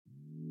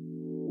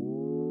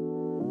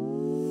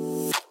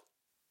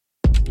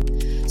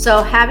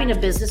So having a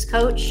business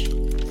coach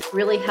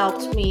really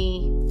helped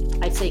me,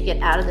 I'd say, get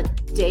out of the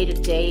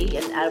day-to-day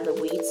and out of the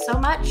weeds so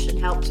much, and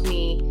helped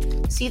me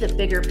see the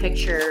bigger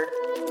picture.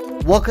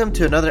 Welcome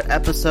to another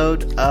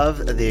episode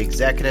of the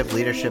Executive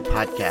Leadership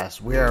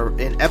Podcast. We are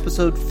in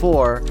episode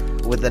 4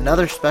 with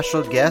another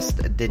special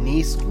guest,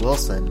 Denise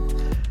Wilson.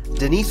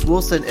 Denise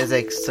Wilson is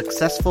a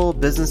successful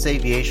business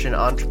aviation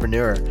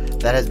entrepreneur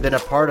that has been a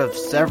part of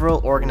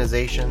several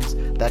organizations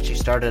that she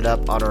started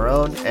up on her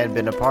own and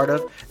been a part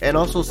of, and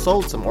also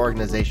sold some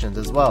organizations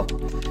as well.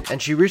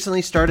 And she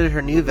recently started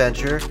her new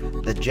venture,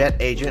 The Jet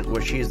Agent,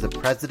 where she is the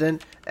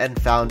president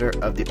and founder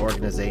of the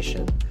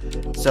organization.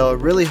 So I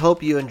really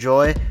hope you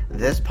enjoy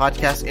this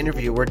podcast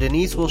interview where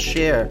Denise will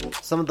share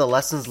some of the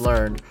lessons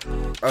learned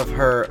of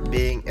her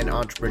being an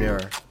entrepreneur.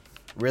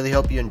 Really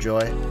hope you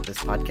enjoy this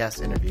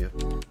podcast interview.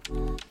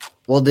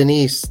 Well,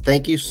 Denise,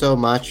 thank you so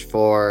much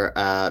for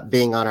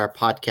being on our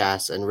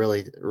podcast, and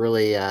really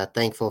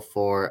thankful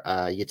for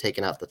you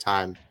taking out the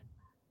time.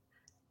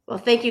 Well,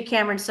 thank you,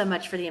 Cameron, so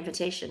much for the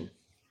invitation.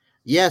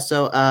 Yeah,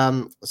 so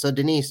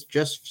Denise,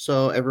 just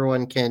so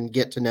everyone can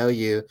get to know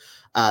you,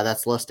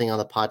 that's listening on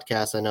the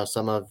podcast. I know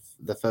some of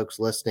the folks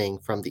listening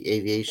from the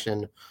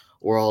aviation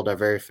world are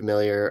very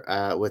familiar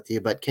with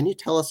you, but can you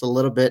tell us a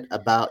little bit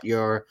about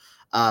your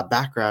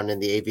background in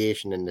the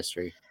aviation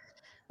industry?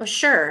 Well,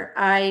 sure.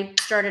 I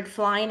started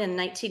flying in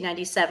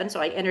 1997,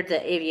 so I entered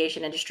the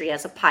aviation industry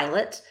as a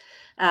pilot.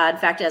 In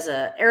fact, as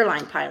an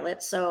airline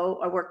pilot. So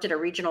I worked at a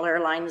regional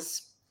airline in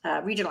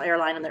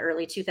the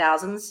early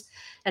 2000s,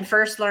 and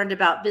first learned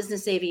about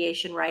business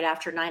aviation right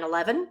after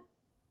 9/11,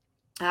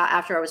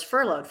 after I was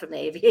furloughed from the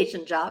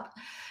aviation job,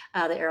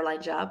 the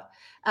airline job.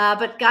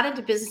 But got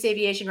into business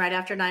aviation right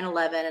after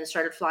 9/11 and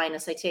started flying a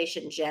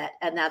Citation jet.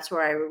 And that's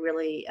where I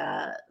really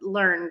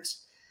learned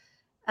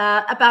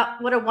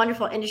about what a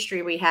wonderful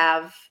industry we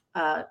have,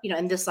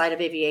 in this side of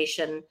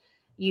aviation,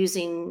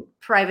 using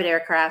private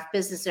aircraft,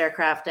 business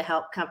aircraft to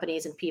help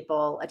companies and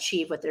people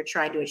achieve what they're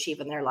trying to achieve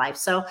in their life.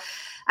 So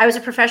I was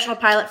a professional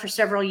pilot for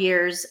several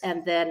years,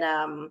 and then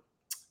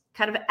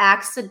kind of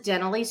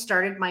accidentally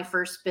started my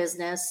first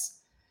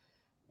business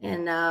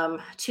in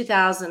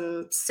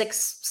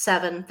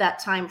 2006-07, that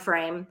time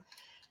frame,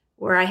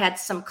 where I had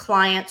some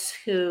clients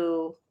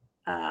who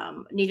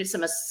needed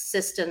some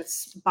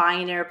assistance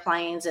buying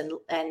airplanes and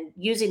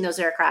using those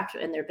aircraft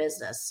in their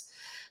business.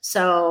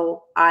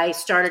 So I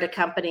started a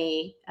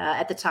company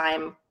at the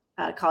time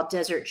called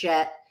Desert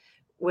Jet,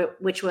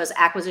 which was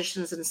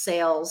acquisitions and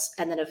sales,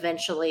 and then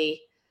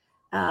eventually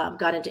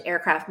got into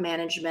aircraft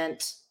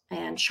management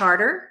and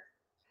charter.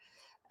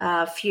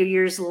 A few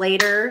years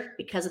later,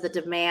 because of the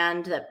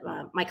demand that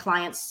my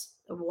clients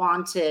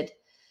wanted,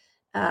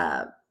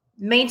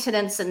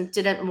 maintenance, and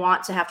didn't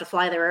want to have to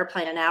fly their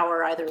airplane an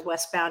hour either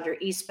westbound or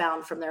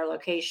eastbound from their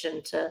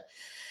location to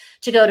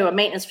go to a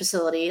maintenance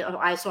facility.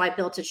 So I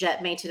built a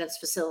jet maintenance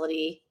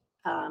facility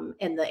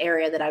in the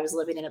area that I was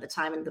living in at the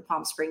time, in the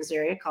Palm Springs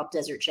area, called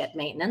Desert Jet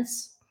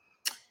Maintenance.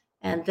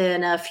 And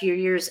then a few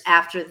years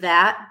after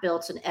that,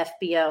 built an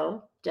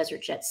FBO,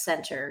 Desert Jet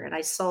Center. And I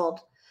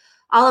sold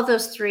all of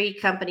those three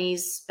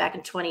companies back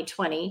in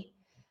 2020,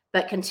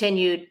 but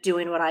continued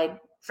doing what I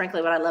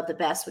love the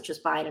best, which is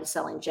buying and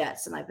selling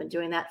jets. And I've been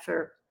doing that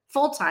for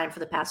full time for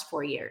the past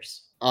 4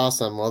 years.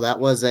 Awesome. Well, that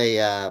was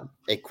a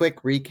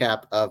quick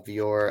recap of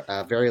your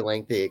very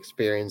lengthy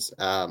experience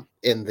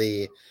in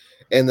the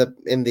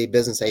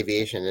business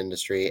aviation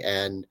industry.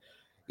 And,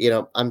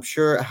 I'm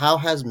sure, how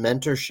has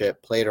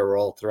mentorship played a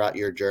role throughout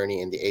your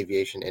journey in the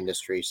aviation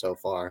industry so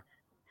far?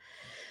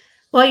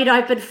 Well,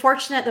 I've been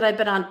fortunate that I've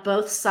been on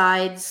both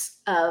sides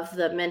of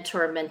the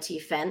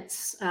mentor-mentee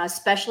fence,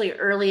 especially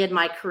early in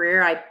my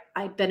career.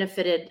 I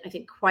benefited, I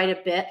think, quite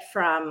a bit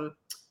from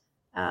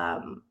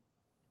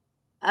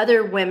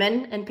other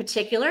women in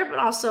particular, but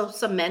also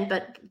some men,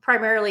 but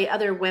primarily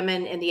other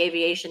women in the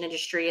aviation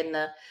industry in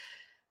the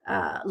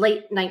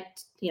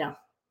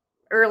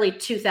early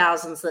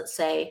 2000s, let's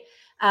say.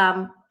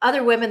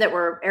 Other women that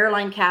were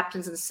airline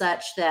captains and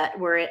such that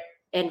were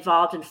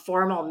involved in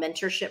formal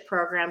mentorship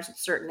programs with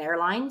certain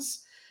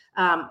airlines.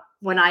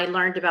 When I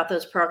learned about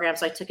those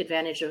programs, I took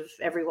advantage of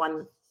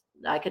everyone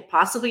I could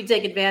possibly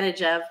take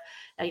advantage of,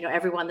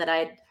 everyone that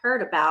I'd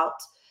heard about.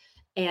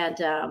 And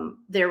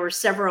there were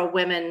several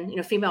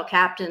women, female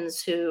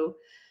captains who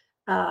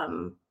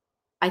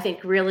I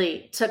think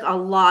really took a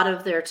lot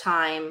of their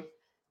time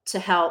to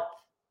help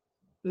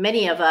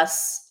many of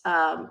us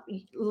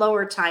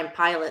lower time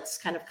pilots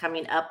kind of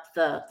coming up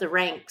the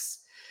ranks.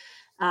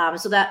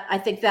 So that, I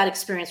think that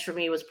experience for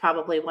me was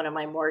probably one of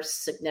my more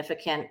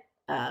significant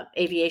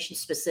aviation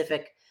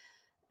specific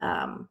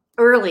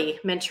early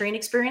mentoring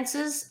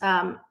experiences.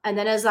 And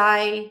then as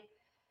I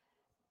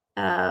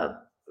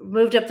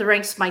moved up the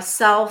ranks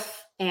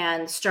myself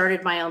and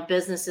started my own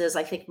businesses,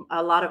 I think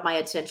a lot of my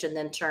attention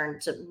then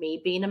turned to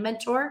me being a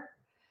mentor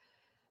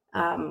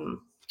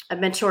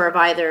of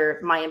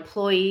either my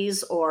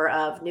employees or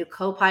of new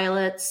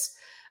co-pilots,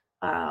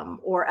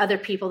 or other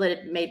people that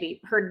had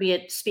maybe heard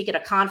me speak at a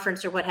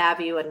conference or what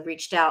have you, and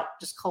reached out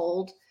just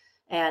cold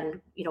and,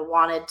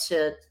 wanted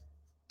to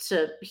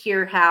to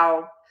hear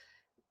how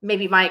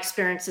maybe my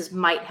experiences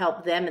might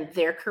help them in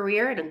their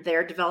career and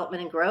their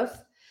development and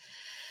growth.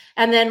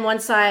 And then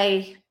once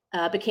I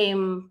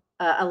became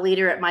a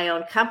leader at my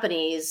own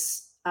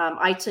companies,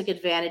 I took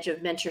advantage of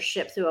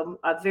mentorship through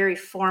a very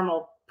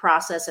formal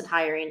process in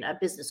hiring a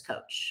business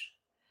coach.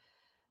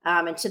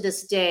 And to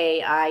this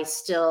day, I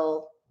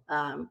still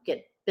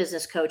get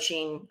business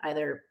coaching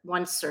either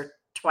once or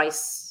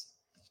twice,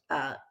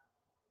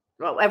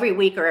 well, every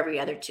week or every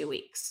other 2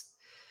 weeks.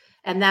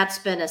 And that's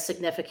been a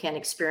significant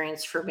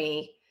experience for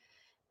me.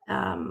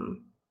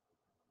 Um,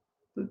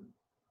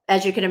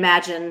 as you can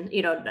imagine,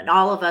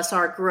 all of us,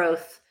 our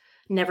growth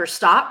never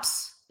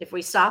stops. If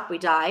we stop, we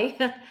die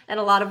in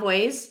a lot of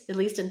ways, at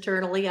least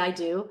internally, I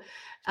do.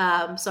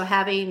 So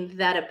having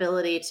that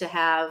ability to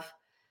have,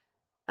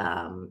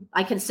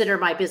 I consider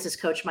my business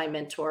coach my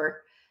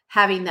mentor.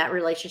 Having that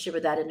relationship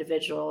with that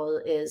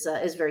individual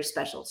is very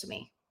special to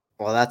me.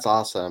 Well, that's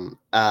awesome.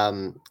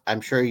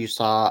 I'm sure you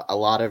saw a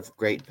lot of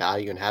great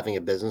value in having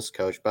a business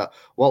coach, but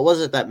what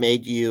was it that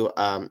made you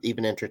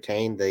even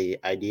entertain the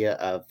idea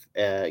of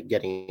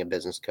getting a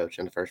business coach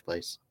in the first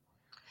place?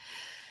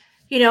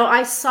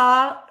 I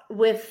saw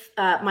with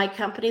my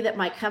company that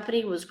my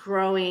company was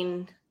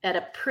growing at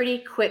a pretty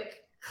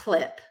quick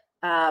clip.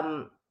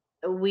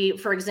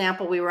 For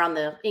example, we were on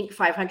the Inc.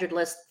 500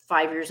 list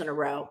 5 years in a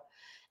row,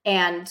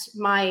 and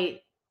my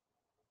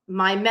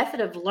method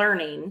of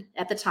learning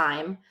at the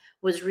time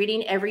was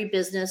reading every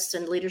business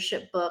and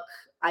leadership book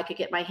I could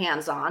get my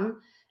hands on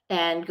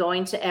and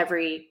going to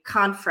every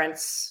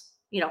conference,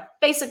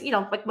 basic,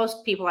 like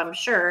most people, I'm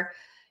sure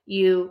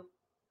you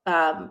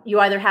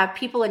either have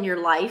people in your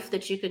life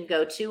that you can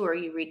go to, or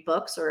you read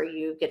books, or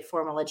you get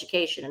formal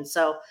education. And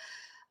so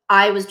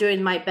I was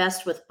doing my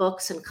best with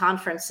books and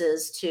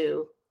conferences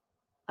to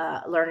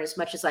learn as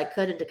much as I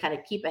could and to kind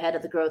of keep ahead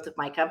of the growth of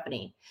my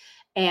company.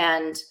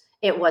 And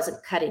it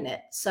wasn't cutting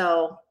it.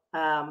 So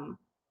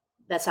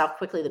that's how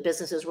quickly the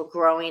businesses were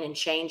growing and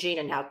changing,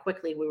 and how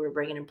quickly we were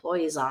bringing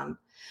employees on.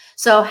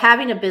 So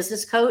having a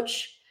business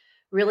coach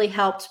really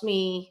helped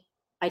me,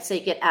 I'd say,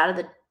 get out of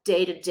the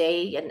day to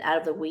day and out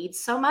of the weeds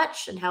so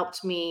much, and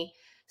helped me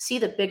see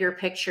the bigger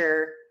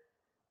picture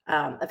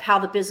of how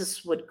the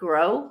business would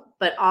grow,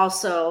 but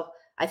also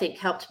I think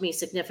helped me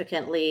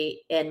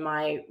significantly in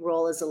my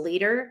role as a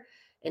leader,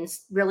 and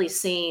really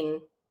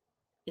seeing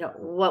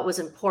what was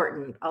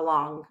important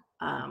along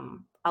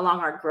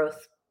our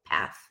growth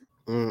path.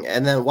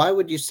 And then why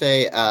would you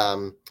say,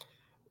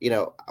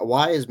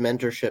 why is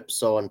mentorship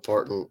so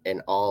important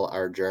in all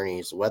our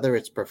journeys, whether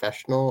it's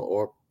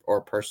professional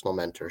or personal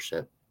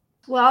mentorship?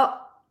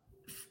 Well,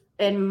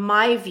 in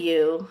my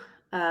view,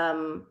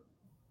 um,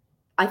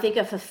 I think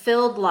a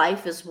fulfilled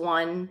life is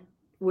one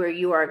where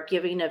you are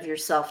giving of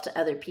yourself to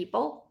other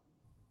people,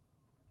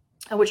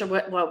 which is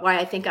why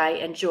I think I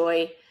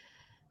enjoy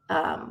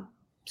um,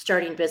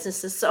 starting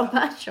businesses so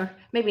much, or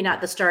maybe not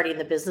the starting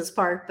the business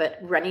part, but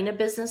running a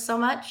business so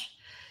much,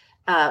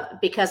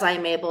 because I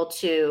am able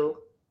to,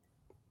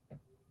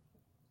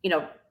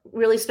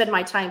 really spend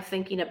my time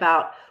thinking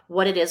about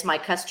what it is my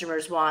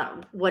customers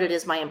want, what it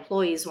is my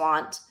employees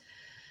want.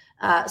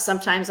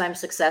 Sometimes I'm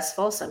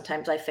successful,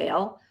 sometimes I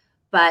fail,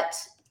 but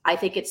I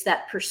think it's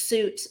that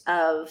pursuit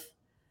of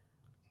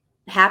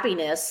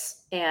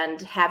happiness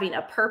and having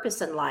a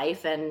purpose in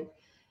life. And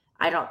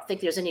I don't think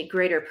there's any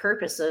greater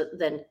purpose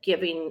than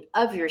giving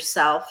of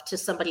yourself to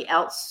somebody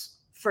else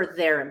for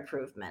their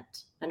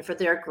improvement and for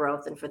their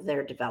growth and for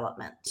their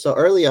development. So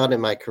early on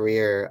in my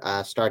career,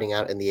 starting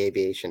out in the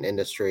aviation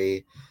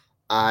industry,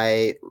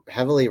 I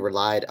heavily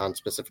relied on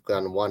specifically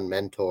on one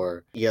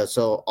mentor. Yeah,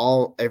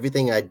 so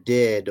everything I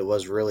did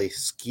was really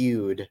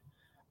skewed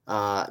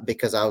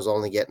because I was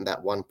only getting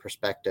that one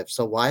perspective.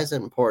 So why is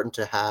it important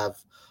to have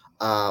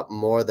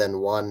more than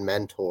one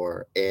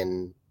mentor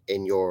in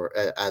your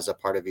as a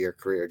part of your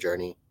career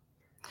journey?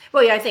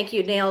 Well, yeah, I think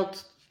you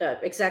nailed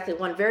exactly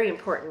one very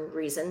important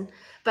reason.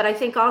 But I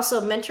think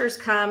also mentors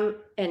come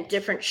in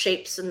different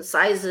shapes and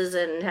sizes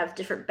and have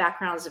different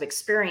backgrounds of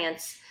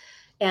experience.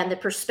 And the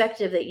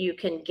perspective that you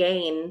can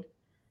gain,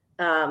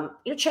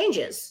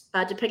 changes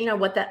depending on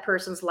what that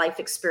person's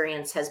life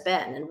experience has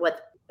been, and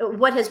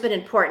what has been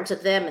important to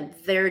them and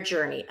their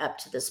journey up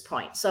to this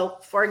point. So,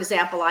 for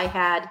example, I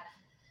had,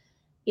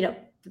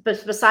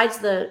 besides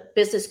the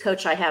business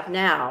coach I have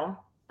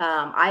now,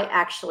 I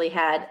actually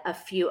had a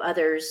few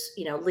others,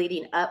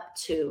 leading up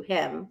to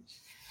him,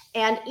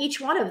 and each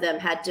one of them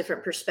had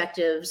different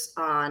perspectives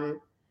on,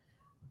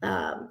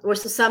 or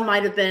some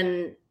might have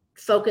been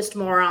focused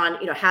more on,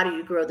 how do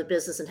you grow the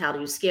business and how do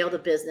you scale the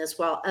business,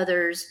 while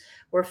others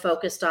were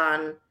focused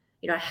on,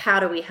 how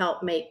do we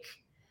help make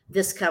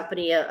this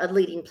company a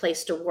leading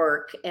place to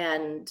work,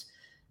 and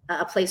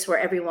a place where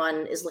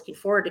everyone is looking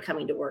forward to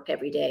coming to work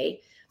every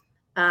day.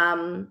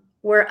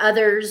 Where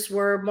others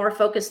were more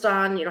focused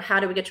on, how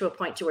do we get to a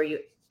point to where you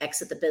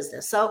exit the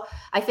business. So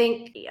I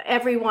think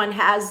everyone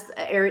has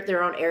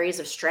their own areas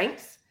of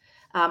strength.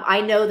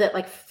 I know that,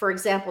 like, for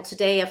example,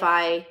 today, if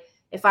I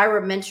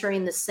were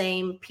mentoring the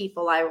same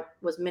people I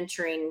was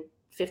mentoring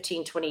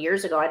 15, 20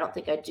 years ago, I don't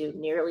think I'd do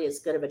nearly as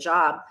good of a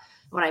job.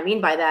 What I mean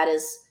by that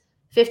is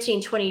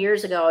 15, 20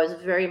 years ago, I was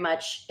very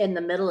much in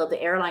the middle of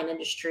the airline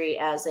industry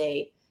as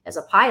a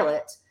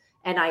pilot,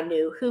 and I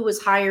knew who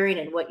was hiring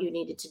and what you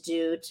needed to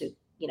do to,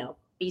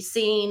 be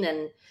seen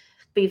and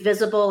be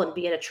visible and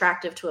be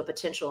attractive to a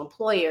potential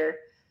employer.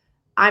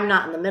 I'm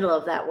not in the middle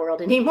of that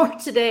world anymore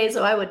today,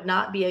 so I would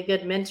not be a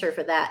good mentor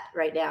for that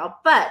right now.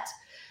 But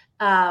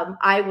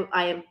I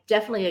am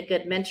definitely a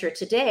good mentor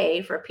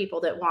today for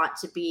people that want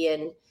to be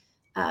in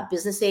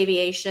business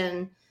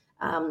aviation,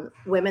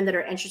 women that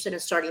are interested in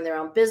starting their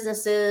own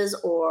businesses,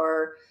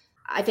 or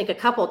I think a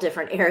couple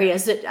different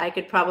areas that I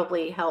could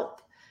probably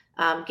help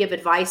give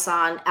advice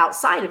on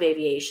outside of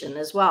aviation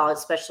as well,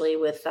 especially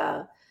with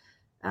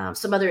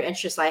some other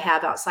interests I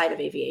have outside of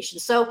aviation.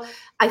 So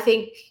I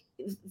think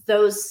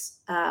those,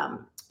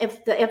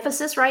 if the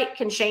emphasis, right,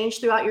 can change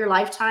throughout your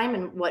lifetime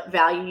and what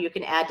value you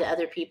can add to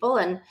other people.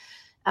 And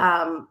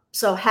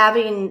so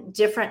having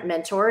different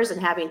mentors and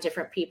having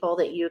different people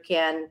that you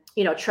can,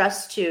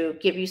 trust to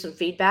give you some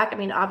feedback. I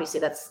mean,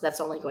 obviously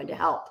that's only going to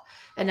help.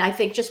 And I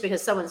think just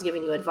because someone's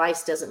giving you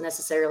advice doesn't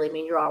necessarily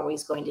mean you're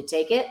always going to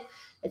take it.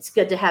 It's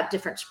good to have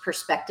different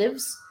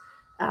perspectives.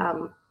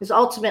 Because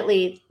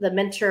ultimately the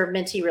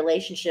mentor-mentee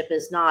relationship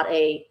is not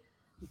a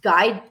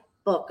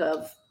guidebook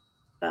of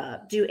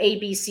do A,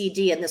 B, C,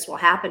 D, and this will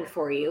happen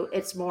for you.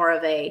 It's more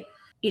of a,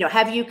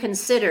 have you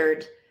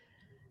considered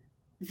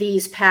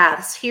these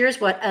paths?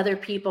 Here's what other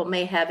people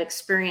may have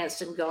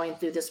experienced in going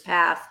through this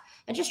path,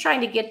 and just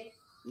trying to get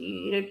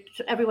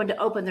everyone to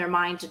open their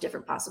mind to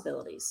different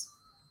possibilities.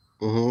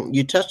 Mm-hmm.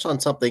 You touched on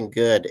something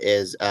good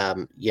is,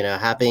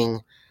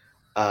 having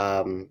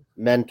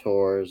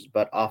mentors,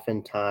 but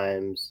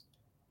oftentimes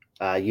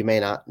you may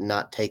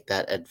not take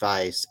that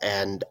advice.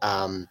 And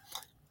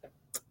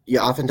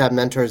oftentimes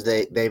mentors,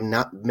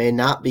 may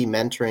not be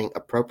mentoring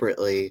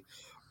appropriately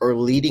or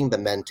leading the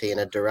mentee in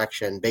a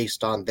direction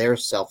based on their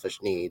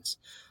selfish needs.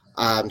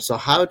 So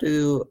how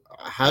do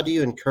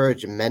you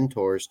encourage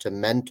mentors to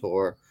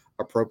mentor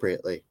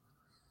appropriately?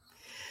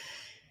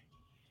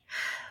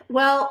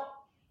 Well,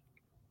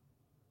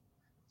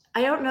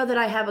 I don't know that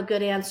I have a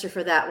good answer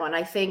for that one.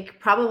 I think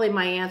probably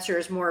my answer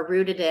is more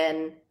rooted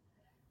in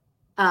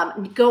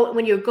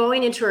when you're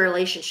going into a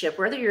relationship,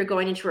 whether you're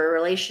going into a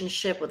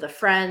relationship with a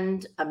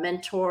friend, a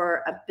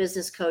mentor, a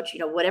business coach,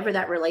 whatever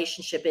that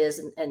relationship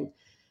is, and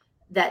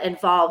that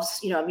involves,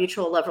 a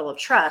mutual level of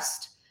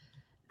trust.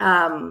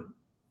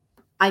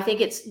 I think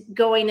it's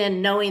going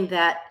in knowing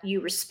that you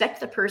respect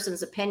the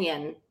person's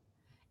opinion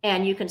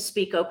and you can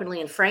speak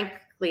openly and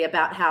frankly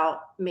about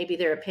how maybe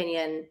their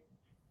opinion,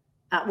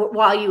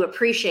 while you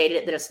appreciate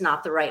it, that it's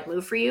not the right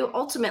move for you.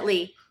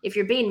 Ultimately, if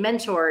you're being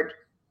mentored,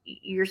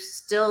 you're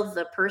still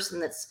the person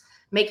that's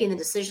making the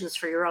decisions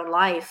for your own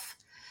life.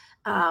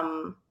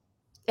 And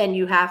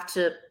you have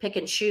to pick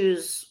and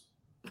choose,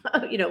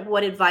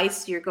 what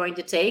advice you're going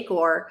to take,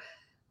 or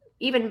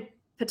even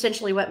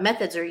potentially what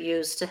methods are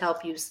used to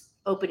help you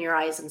open your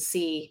eyes and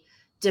see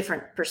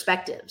different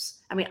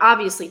perspectives. I mean,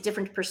 obviously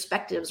different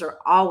perspectives are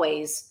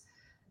always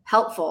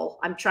helpful.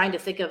 I'm trying to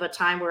think of a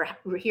time where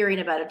hearing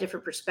about a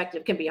different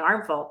perspective can be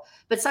harmful,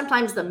 but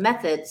sometimes the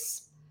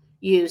methods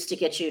used to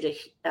get you to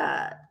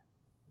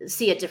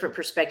see a different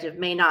perspective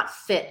may not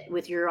fit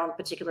with your own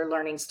particular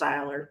learning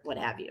style or what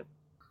have you.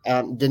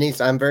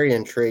 Denise, I'm very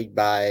intrigued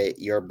by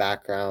your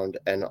background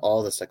and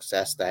all the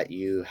success that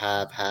you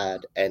have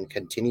had and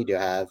continue to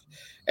have,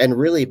 and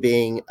really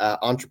being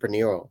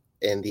entrepreneurial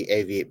in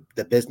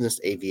the business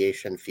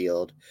aviation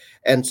field.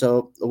 And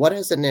so, what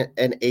has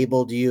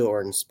enabled you,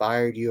 or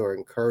inspired you, or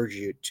encouraged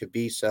you to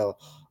be so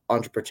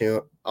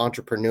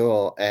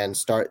entrepreneurial and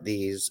start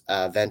these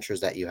ventures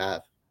that you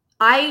have?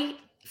 I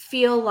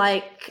feel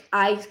like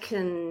I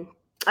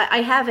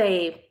have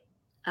a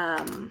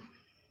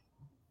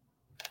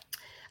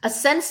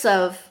sense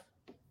of,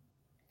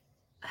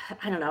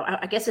 I don't know,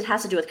 I guess it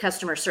has to do with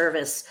customer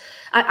service.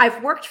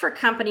 I've worked for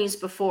companies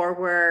before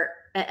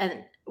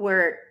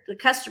where the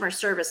customer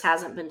service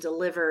hasn't been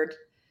delivered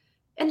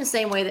in the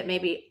same way that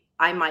maybe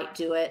I might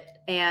do it.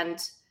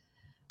 And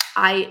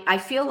I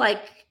feel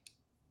like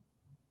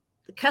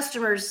the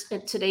customers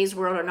in today's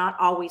world are not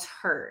always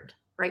heard,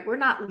 right? We're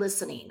not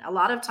listening. A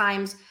lot of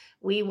times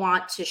we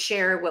want to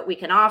share what we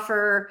can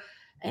offer,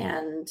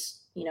 and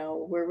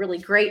we're really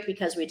great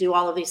because we do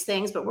all of these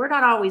things, but we're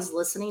not always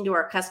listening to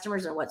our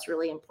customers and what's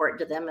really important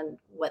to them and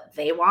what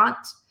they want.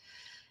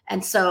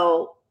 And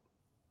so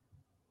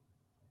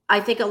I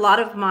think a lot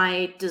of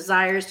my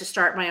desires to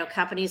start my own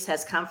companies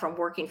has come from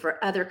working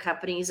for other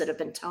companies that have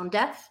been tone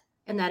deaf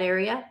in that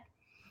area.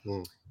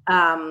 Mm.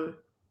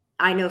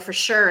 I know for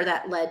sure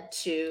that led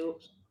to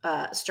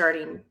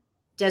starting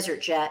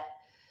Desert Jet,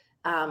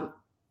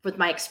 with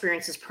my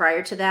experiences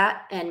prior to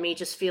that, and me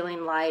just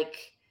feeling like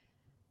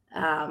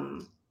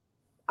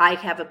I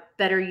have a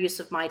better use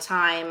of my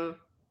time,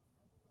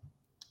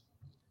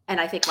 and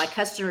I think my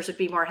customers would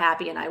be more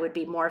happy and I would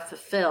be more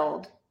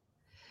fulfilled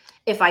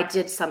if I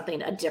did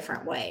something a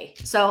different way.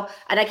 So,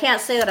 and I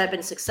can't say that I've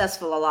been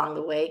successful along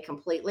the way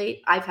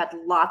completely. I've had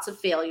lots of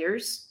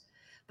failures,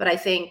 But I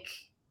think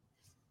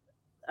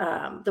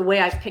the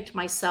way I've picked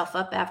myself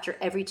up after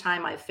every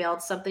time I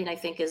failed something, I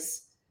think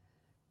has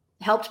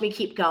helped me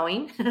keep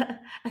going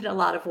in a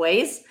lot of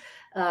ways.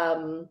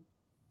 Um,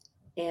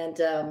 and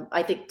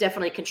I think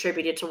definitely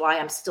contributed to why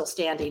I'm still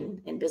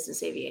standing in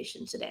business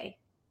aviation today.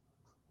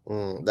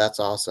 That's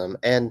awesome.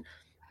 And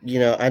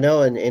I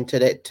know in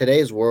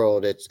today's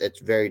world, it's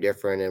very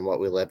different in what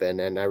we live in,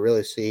 and I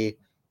really see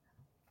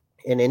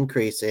an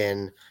increase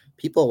in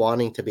people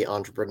wanting to be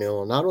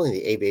entrepreneurial, not only in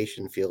the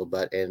aviation field,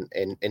 but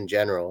in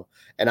general.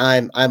 And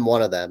I'm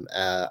one of them.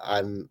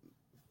 I'm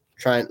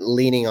trying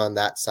leaning on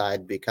that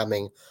side,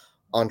 becoming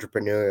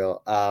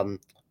entrepreneurial.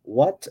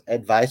 What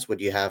advice would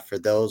you have for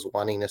those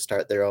wanting to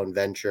start their own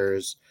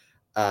ventures,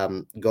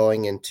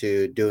 going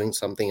into doing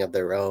something of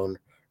their own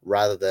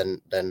rather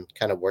than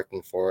kind of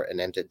working for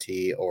an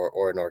entity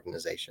or an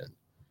organization?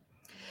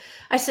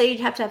 I say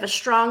you'd have to have a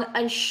strong,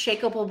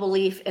 unshakable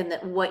belief in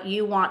that what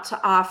you want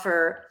to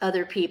offer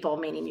other people,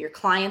 meaning your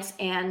clients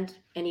and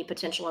any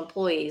potential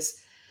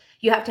employees,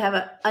 you have to have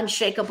an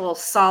unshakable,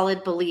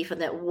 solid belief in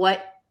that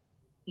what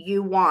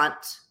you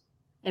want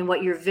and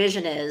what your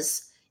vision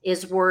is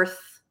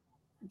worth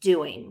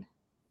doing.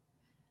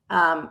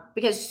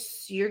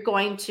 Because you're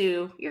going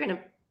to,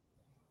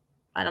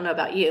 I don't know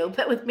about you,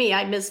 but with me,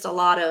 I missed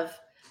uh,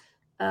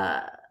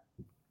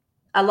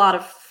 a lot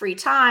of free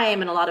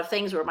time and a lot of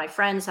things where my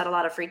friends had a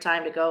lot of free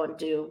time to go and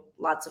do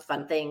lots of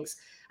fun things.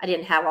 I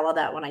didn't have all of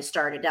that when I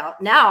started out.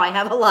 Now I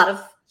have a lot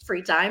of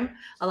free time,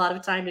 a lot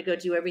of time to go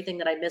do everything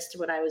that I missed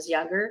when I was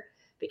younger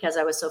because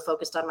I was so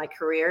focused on my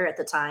career at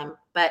the time.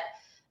 But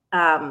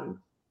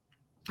um,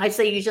 I'd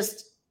say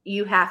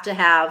you have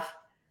to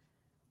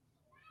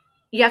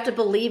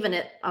believe in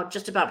it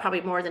just about probably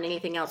more than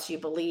anything else you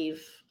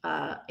believe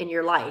in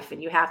your life.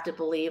 And you have to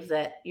believe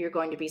that you're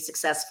going to be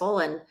successful,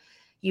 and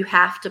you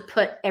have to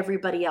put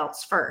everybody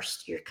else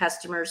first, your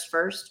customers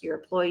first, your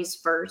employees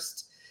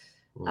first.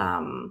 Mm,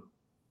 Um,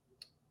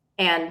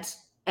 and,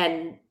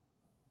 and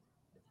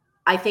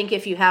I think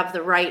if you have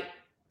the right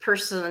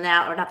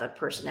personality, or not the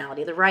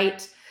personality, the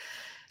right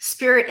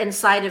spirit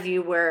inside of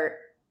you where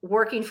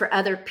working for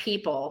other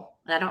people,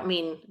 and I don't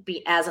mean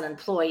be as an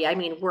employee, I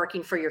mean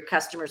working for your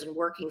customers and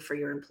working for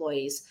your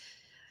employees.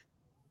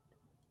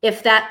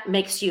 If that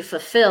makes you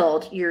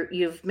fulfilled,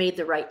 you've made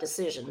the right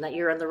decision, that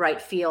you're in the right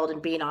field,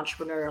 and being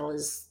entrepreneurial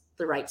is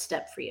the right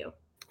step for you.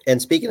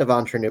 And speaking of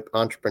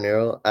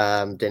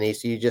entrepreneurial,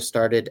 Denise, you just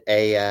started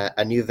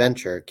a new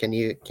venture. Can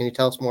you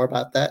tell us more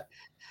about that?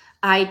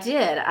 I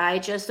did. I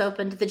just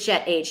opened the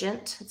Jet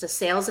Agent. It's a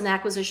sales and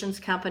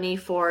acquisitions company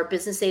for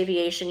business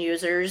aviation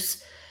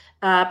users,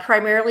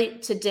 primarily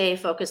today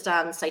focused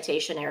on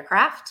citation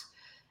aircraft.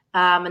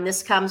 And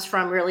this comes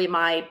from really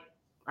my,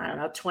 I don't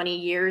know, 20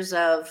 years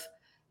of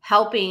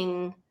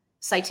helping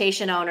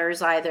citation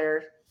owners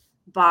either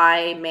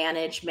buy,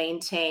 manage,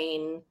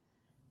 maintain,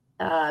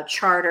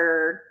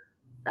 charter,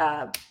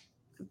 uh,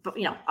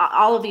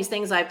 all of these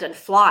things I've done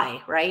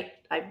fly, right?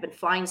 I've been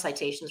flying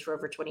citations for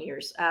over 20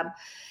 years.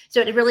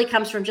 So it really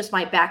comes from just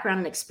my background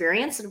and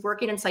experience and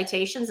working in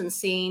citations and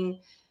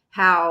seeing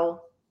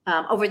how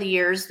over the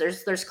years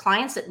there's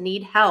clients that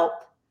need help,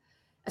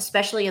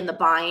 especially in the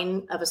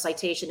buying of a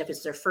citation if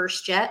it's their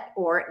first jet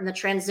or in the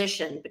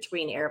transition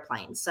between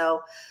airplanes.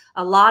 So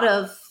a lot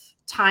of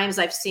times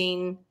I've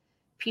seen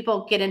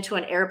people get into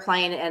an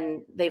airplane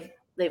and they've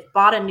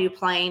bought a new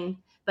plane,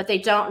 but they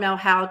don't know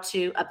how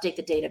to update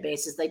the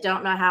databases. They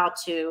don't know how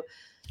to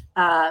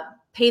uh,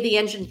 pay the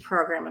engine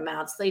program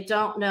amounts. They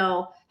don't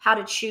know how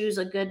to choose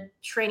a good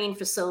training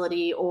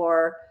facility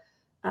or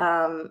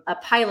a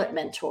pilot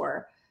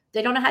mentor.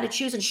 They don't know how to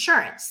choose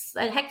insurance.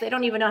 Heck, they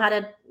don't even know how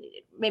to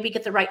maybe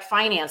get the right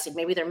financing.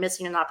 Maybe they're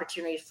missing an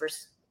opportunity for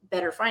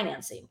better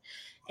financing.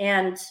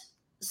 And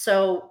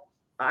so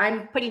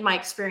I'm putting my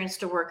experience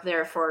to work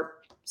there for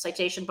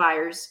citation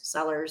buyers,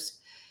 sellers,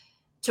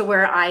 to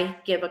where I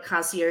give a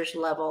concierge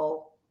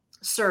level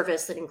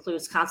service that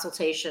includes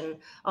consultation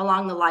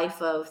along the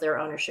life of their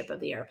ownership of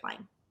the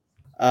airplane.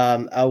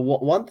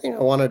 One thing I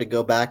wanted to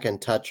go back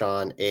and touch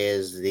on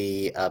is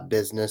the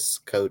business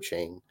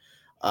coaching,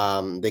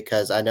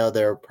 because I know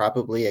there are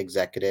probably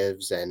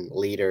executives and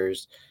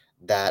leaders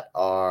that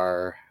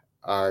are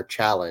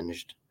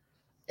challenged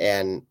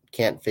and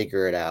can't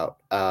figure it out.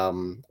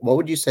 What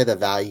would you say the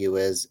value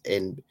is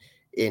in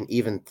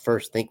even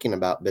first thinking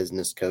about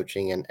business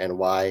coaching, and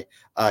why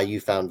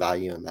you found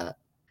value in that?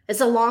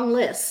 It's a long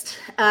list.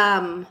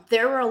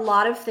 There were a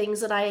lot of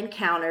things that I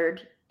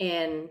encountered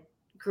in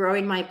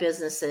growing my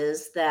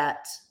businesses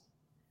that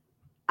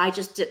I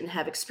just didn't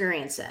have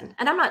experience in.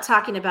 And I'm not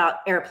talking about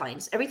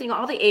airplanes, everything,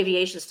 all the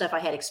aviation stuff I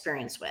had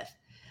experience with.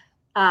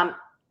 Um,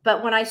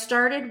 but when I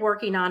started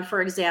working on,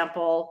 for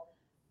example,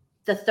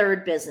 the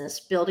third business,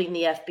 building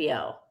the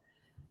FBO,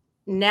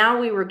 now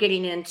we were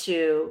getting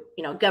into,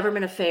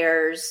 government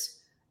affairs,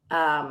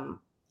 um,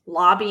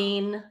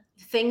 lobbying,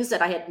 things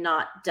that I had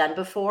not done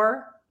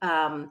before,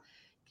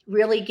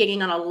 really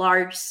getting on a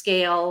large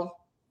scale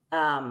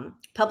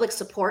public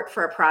support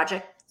for a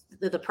project,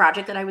 the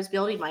project that I was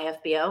building, my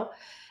FBO.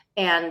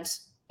 And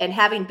And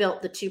having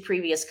built the two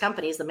previous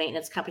companies, the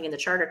maintenance company and the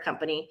charter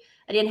company,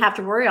 I didn't have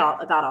to worry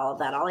about all of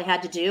that. All I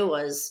had to do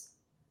was,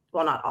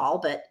 well, not all,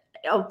 but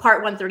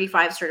Part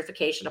 135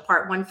 certification, a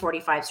Part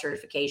 145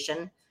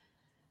 certification,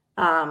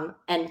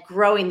 and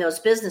growing those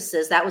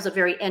businesses. That was a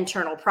very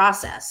internal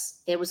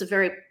process. It was a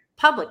very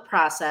public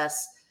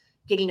process,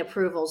 getting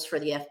approvals for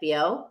the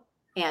FBO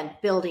and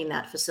building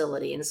that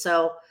facility. And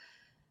so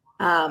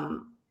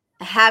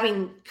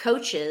having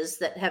coaches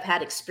that have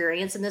had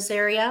experience in this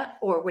area,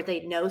 or where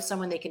they know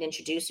someone they can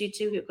introduce you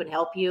to who can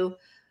help you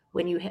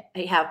when you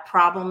have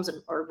problems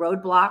or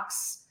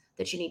roadblocks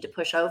that you need to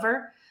push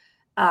over,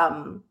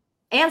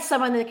 and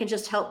someone that can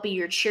just help be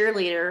your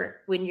cheerleader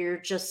when you're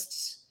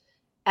just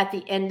at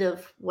the end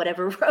of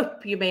whatever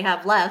rope you may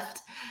have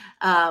left,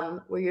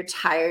 where you're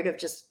tired of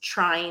just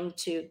trying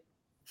to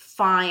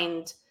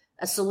find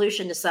a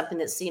solution to something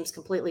that seems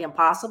completely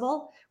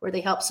impossible, where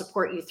they help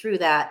support you through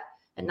that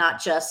and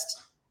not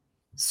just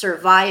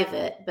survive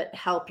it, but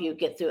help you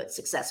get through it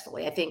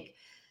successfully. I think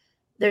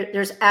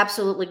there's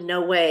absolutely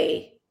no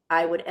way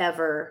I would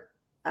ever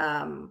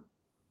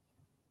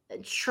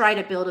try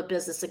to build a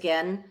business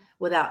again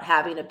without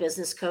having a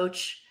business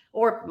coach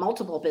or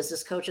multiple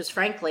business coaches,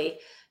 frankly,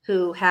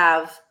 who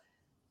have,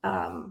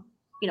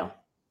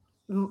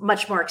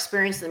 much more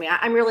experience than me.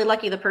 I'm really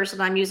lucky. The person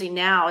I'm using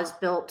now has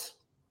built,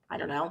 I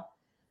don't know,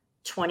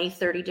 20,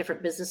 30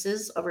 different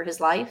businesses over his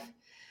life.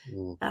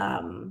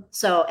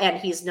 And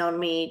he's known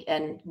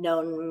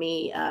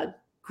me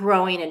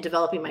growing and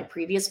developing my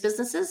previous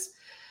businesses.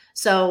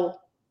 So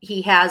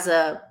he's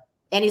a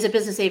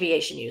business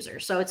aviation user.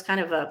 So it's kind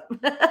of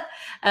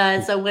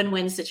it's a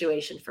win-win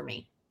situation for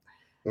me.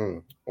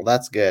 Well,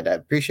 that's good. I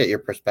appreciate your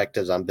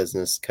perspectives on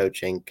business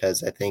coaching,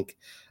 because I think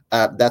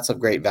that's of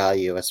great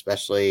value,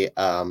 especially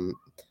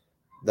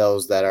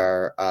those that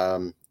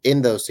are in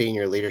those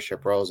senior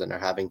leadership roles and are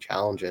having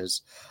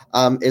challenges.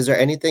 Is there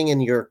anything in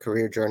your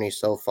career journey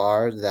so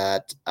far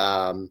that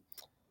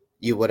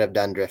you would have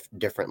done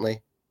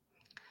differently?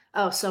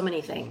 Oh, so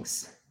many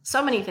things.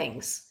 So many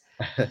things.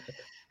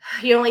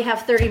 You only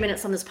have 30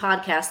 minutes on this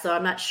podcast, though.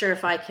 I'm not sure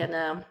if I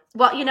can.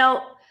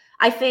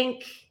 I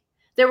think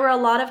there were a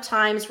lot of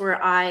times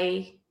where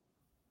I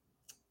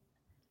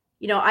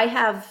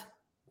have,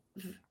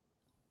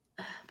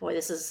 boy,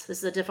 this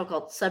is a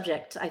difficult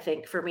subject, I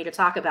think, for me to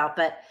talk about,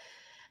 but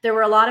there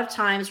were a lot of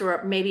times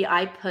where maybe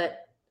I put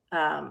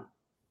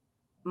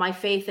my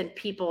faith in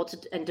people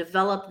and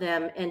develop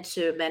them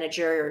into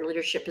managerial or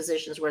leadership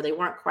positions where they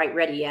weren't quite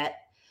ready yet.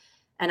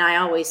 And I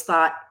always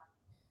thought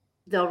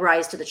they'll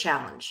rise to the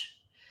challenge.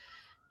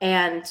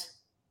 And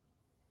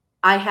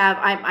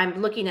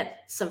I'm looking at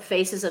some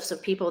faces of some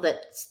people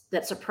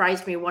that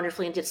surprised me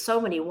wonderfully and did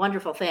so many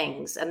wonderful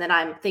things. And then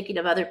I'm thinking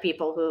of other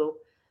people who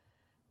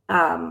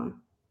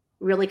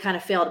really kind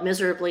of failed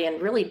miserably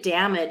and really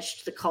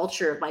damaged the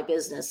culture of my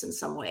business in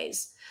some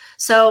ways.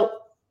 So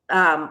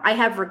I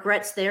have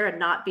regrets there and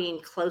not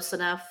being close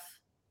enough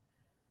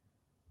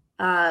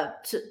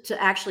to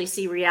actually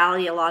see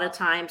reality. A lot of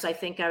times I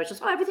think I was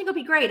just, everything will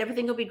be great.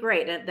 Everything will be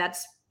great. And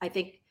that's, I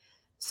think,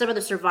 some of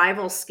the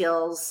survival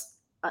skills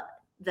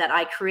that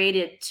I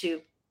created to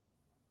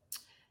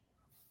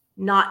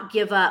not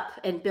give up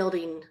in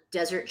building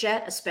Desert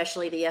Jet,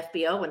 especially the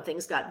FBO, when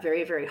things got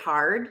very, very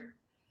hard.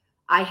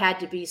 I had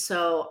to be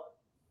so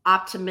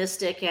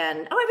optimistic and,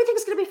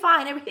 everything's going to be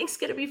fine. Everything's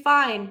going to be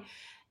fine.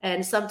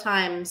 And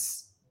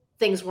sometimes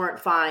things weren't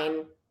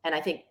fine. And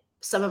I think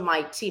some of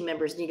my team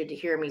members needed to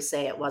hear me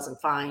say it wasn't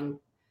fine.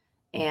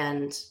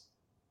 And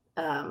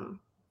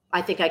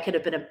I think I could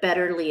have been a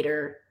better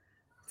leader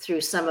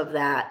through some of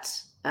that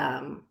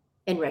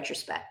in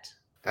retrospect.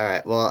 All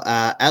right. Well,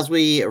 as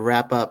we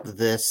wrap up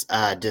this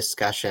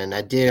discussion,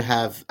 I do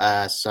have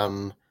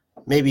some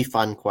maybe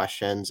fun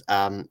questions.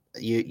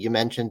 You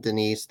mentioned,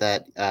 Denise,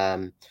 that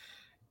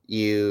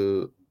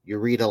you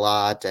read a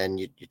lot and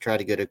you try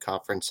to go to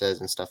conferences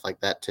and stuff like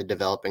that to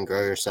develop and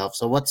grow yourself.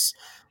 So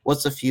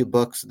what's a few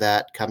books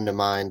that come to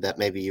mind that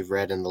maybe you've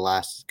read in the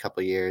last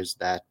couple of years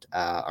that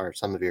are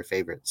some of your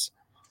favorites?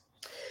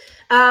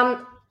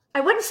 I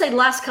wouldn't say the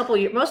last couple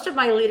of years. Most of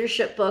my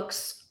leadership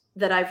books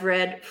that I've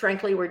read,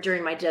 frankly, were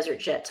during my Desert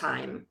Jet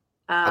time.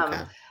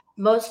 Okay.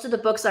 Most of the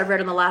books I've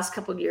read in the last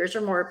couple of years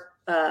are more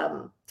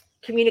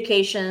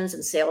communications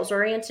and sales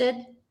oriented.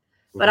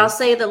 Mm-hmm. But I'll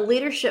say the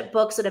leadership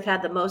books that have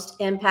had the most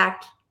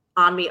impact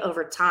on me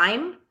over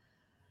time,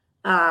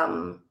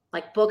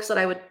 like books that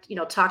I would,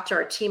 talk to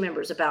our team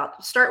members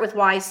about. Start with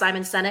Why,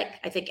 Simon Sinek.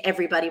 I think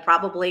everybody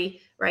probably,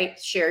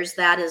 shares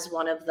that as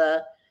one of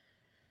the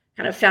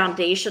kind of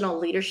foundational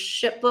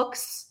leadership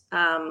books.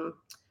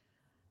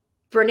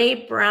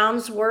 Brene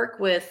Brown's work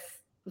with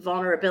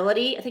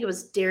vulnerability, I think it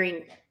was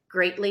Daring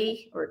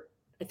Greatly, or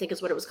I think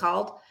is what it was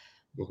called.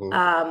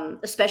 Mm-hmm.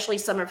 Especially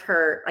some of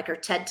her, like her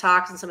TED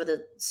Talks and some of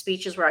the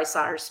speeches where I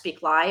saw her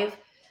speak live.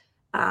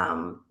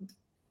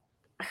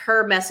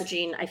 Her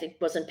messaging, I think,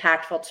 was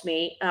impactful to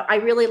me. I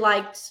really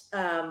liked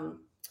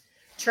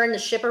Turn the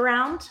Ship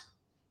Around.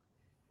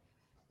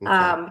 Okay.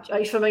 Are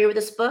you familiar with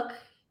this book?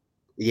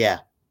 Yeah.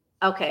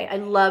 Okay. I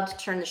loved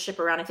Turn the Ship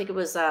Around. I think it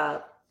was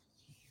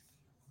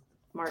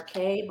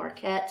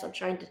Marquette. I'm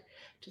trying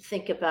to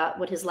think about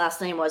what his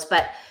last name was,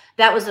 but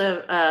that was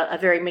a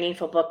very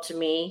meaningful book to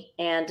me.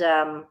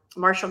 And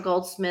Marshall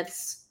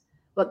Goldsmith's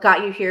 "What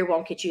Got You Here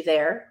Won't Get You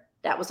There."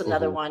 That was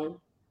another Hmm. one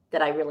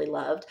that I really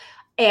loved.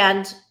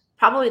 And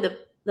probably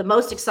the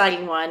most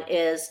exciting one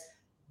is,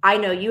 I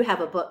know you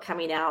have a book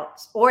coming out,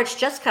 or it's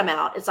just come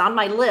out. It's on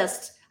my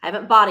list. I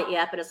haven't bought it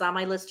yet, but it's on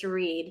my list to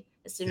read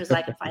as soon as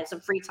I can find some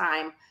free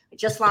time. I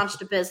just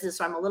launched a business,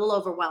 so I'm a little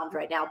overwhelmed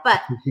right now,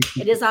 but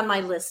it is on my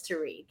list to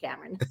read,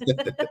 Cameron.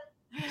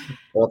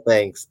 Well,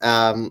 thanks.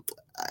 And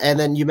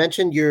then you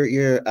mentioned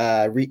you're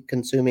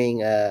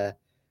consuming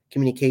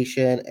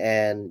communication,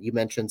 and you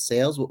mentioned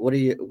sales. What are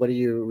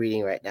you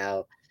reading right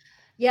now?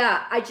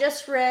 Yeah, I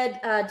just read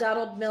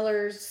Donald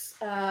Miller's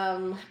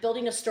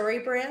Building a Story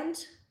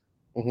Brand,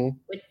 Hmm.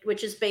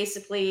 which is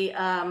basically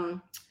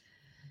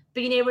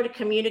being able to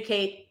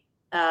communicate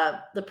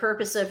the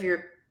purpose of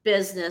your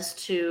business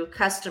to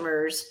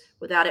customers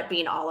without it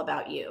being all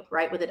about you,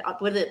 right? With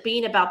it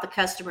being about the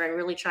customer and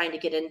really trying to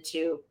get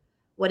into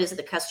what is it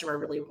the customer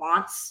really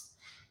wants.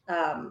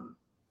 Um,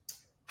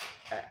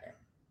 uh,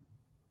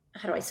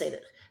 how do I say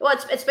that? Well,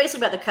 it's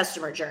basically about the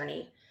customer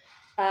journey.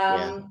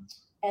 Yeah.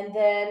 And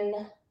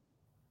then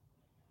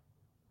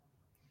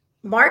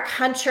Mark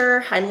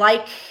Hunter, I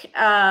like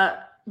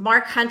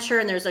Mark Hunter,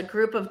 and there's a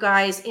group of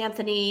guys,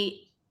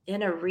 Anthony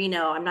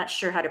Iannarino, I'm not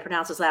sure how to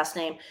pronounce his last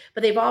name,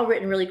 but they've all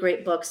written really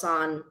great books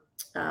on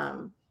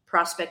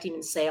prospecting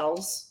and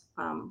sales.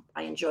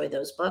 I enjoy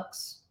those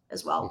books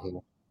as well. Hmm.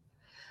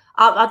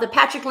 The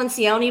Patrick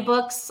Lencioni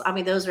books, I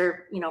mean, those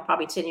are,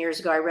 probably 10 years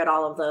ago. I read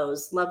all of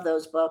those, love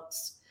those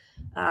books.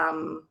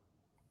 Um,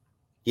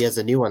 He has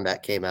a new one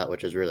that came out,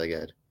 which is really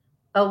good.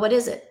 oh, what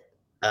is it?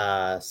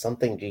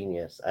 Something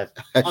genius. I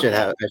should Okay.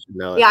 have. I should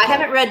know it. Yeah, I Yeah.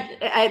 haven't read,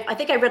 I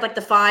think I read like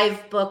the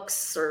 5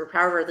 books or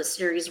however the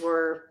series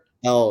were,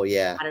 Oh,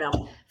 yeah. I don't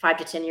know, 5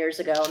 to 10 years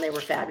ago, and they were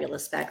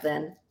fabulous back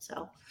then.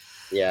 So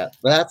Yeah.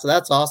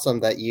 That's awesome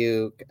that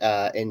you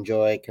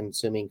enjoy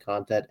consuming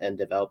content and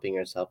developing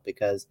yourself,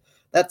 because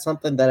that's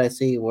something that I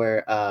see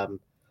where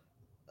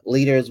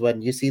leaders,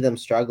 when you see them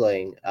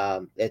struggling,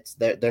 it's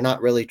they're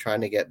not really trying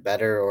to get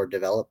better or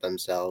develop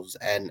themselves,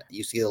 and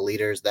you see the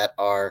leaders that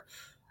are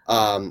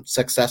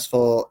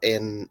successful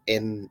in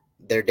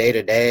their day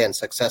to day and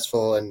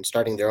successful in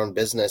starting their own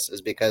business,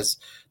 is because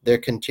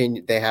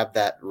they have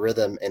that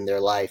rhythm in their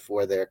life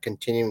where they're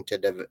continuing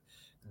to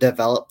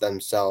develop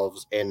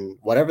themselves in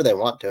whatever they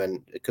want to,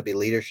 and it could be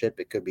leadership,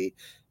 it could be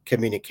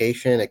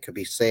communication, it could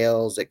be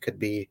sales, it could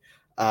be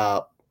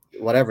uh,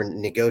 whatever,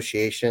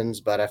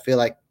 negotiations. But I feel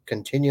like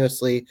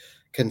continuously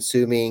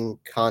consuming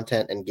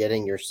content and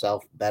getting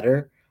yourself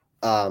better,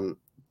 um,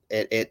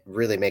 it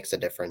really makes a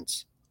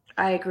difference.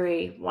 I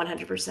agree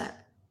 100%.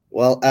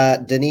 Well,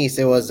 Denise,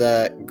 it was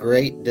a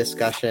great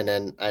discussion,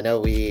 and I know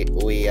we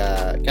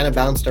kind of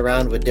bounced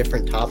around with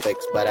different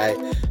topics, but I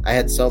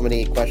had so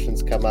many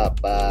questions come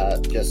up,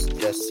 just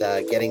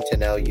getting to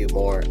know you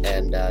more,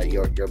 and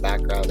your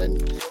background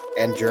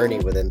and journey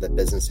within the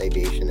business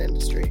aviation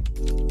industry.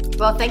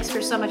 Well, thanks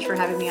so much for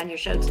having me on your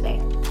show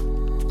today.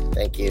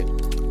 Thank you.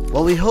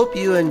 Well, we hope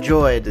you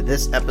enjoyed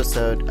this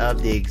episode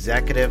of the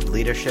Executive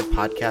Leadership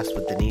Podcast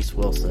with Denise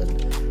Wilson.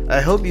 I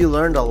hope you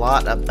learned a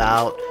lot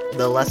about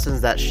the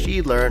lessons that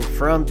she learned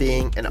from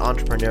being an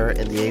entrepreneur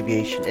in the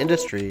aviation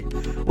industry,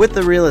 with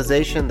the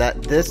realization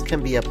that this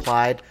can be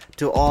applied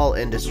to all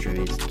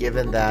industries,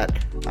 given that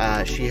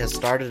she has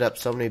started up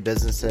so many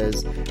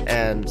businesses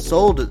and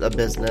sold a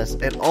business,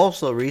 and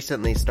also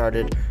recently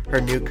started her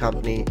new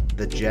company,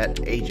 The Jet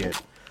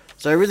Agent.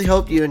 So I really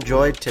hope you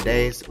enjoyed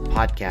today's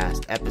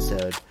podcast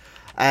episode.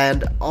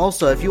 And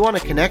also, if you want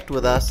to connect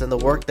with us and the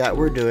work that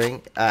we're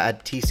doing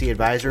at TC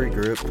Advisory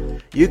Group,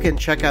 you can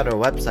check out our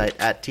website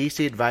at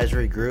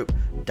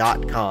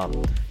tcadvisorygroup.com.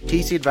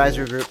 TC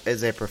Advisory Group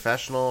is a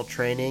professional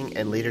training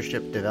and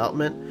leadership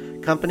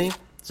development company,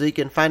 so you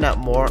can find out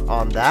more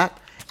on that.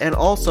 And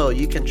also,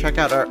 you can check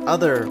out our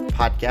other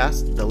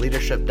podcast, The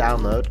Leadership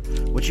Download,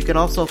 which you can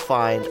also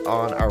find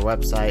on our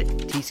website,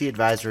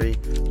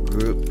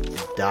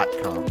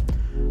 tcadvisorygroup.com.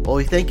 Well,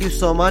 we thank you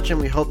so much,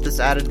 and we hope this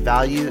added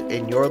value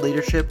in your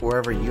leadership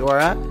wherever you are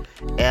at,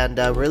 and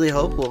really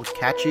hope we'll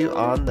catch you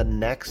on the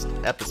next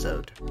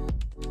episode.